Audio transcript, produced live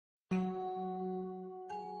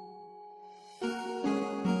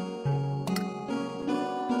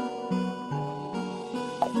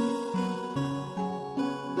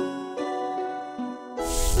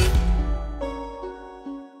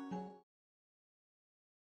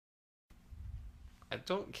I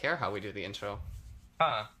don't care how we do the intro.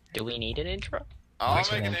 Huh. Do we need an intro? I'll What's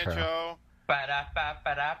make an an intro? intro.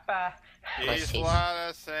 Ba-da-ba-ba-da-ba. He's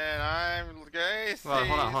Gladys and I'm Gracie. Well,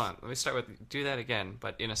 hold on. Let me start with do that again,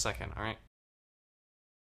 but in a second, alright?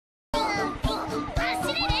 今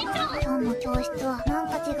日の教室はなん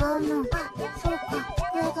か違うの。あ、そうか。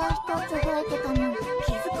上が一つ増えてたの。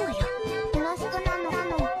気づこうよ。よろしくなの。も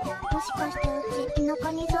しかしてうち田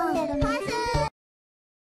舎に住んでるの。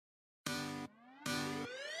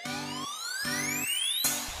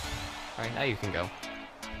Alright, now you can go.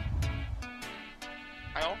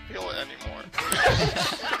 I don't feel it anymore.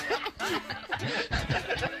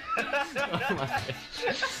 Oh my.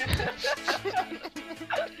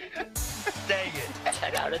 Dang it.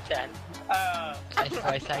 10 out of 10. Nice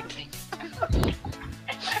voice acting.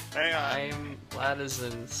 Hang on. I'm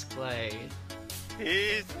Gladyson's Clay.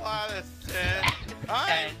 He's Gladys and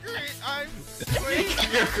I'm green. I'm green.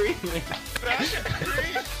 You're green. I'm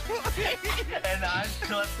green. And I'm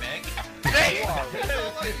Clipping. Hey!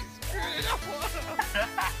 Somebody screwed it up.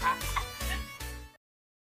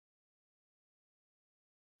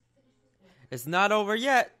 It's not over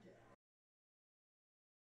yet.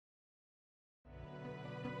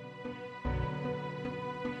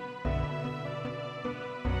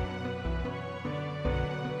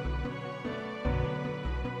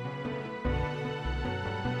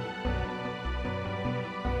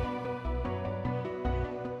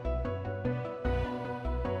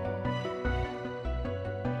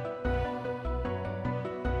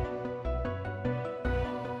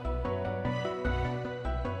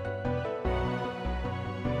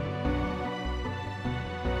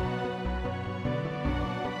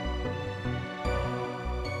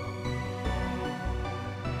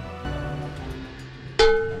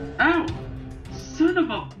 Oh! Son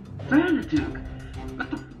of a Vanderduke!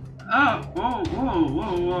 What the? Oh!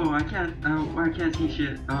 Whoa! I can't see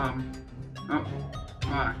shit. Oh,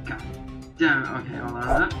 god damn it. Okay, hold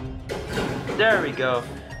on. There we go.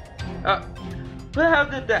 What the hell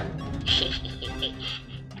did that?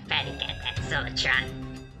 Better get that Solotron.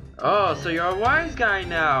 Oh, so you're a wise guy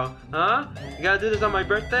now, huh? You gotta do this on my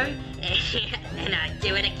birthday? And I'll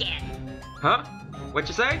do it again. Huh? What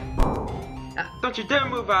you say? Don't you dare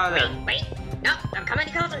move out of there! Wait. No, I'm coming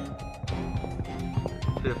closer.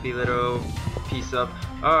 Filthy little piece of...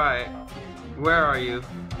 Alright, where are you?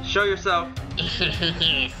 Show yourself!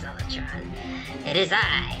 Solotron. It is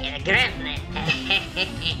I, a gremlin.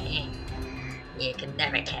 You can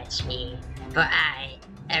never catch me, for I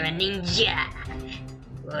am a ninja.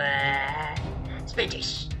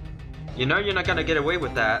 Splinters. You know you're not gonna get away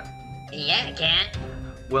with that. Yeah, I can.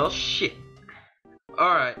 Well, shit.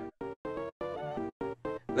 Alright.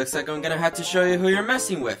 Looks like I'm gonna have to show you who you're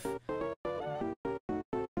messing with.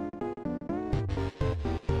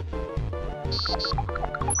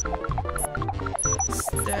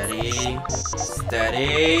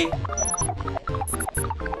 Steady.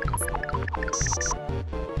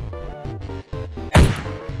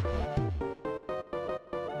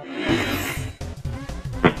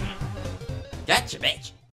 Gotcha,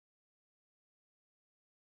 bitch.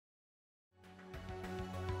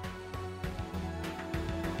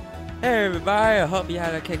 Hey everybody, I hope you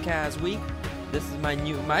had a kick-ass week. This is my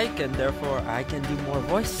new mic and therefore I can do more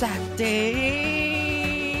voice acting.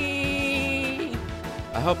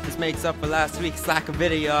 I hope this makes up for last week's lack of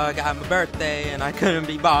video. I got my birthday and I couldn't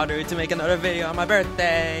be bothered to make another video on my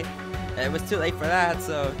birthday. It was too late for that,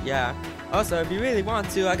 so yeah. Also, if you really want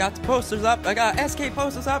to, I got the posters up. I got SK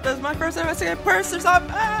posters up. This is my first time SK posters up.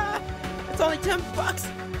 It's only $10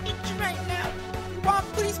 each right now. If you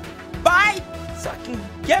want, please buy so I can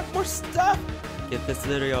get more stuff. Give this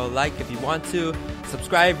video a like if you want to.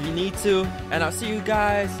 Subscribe if you need to. And I'll see you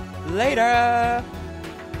guys later.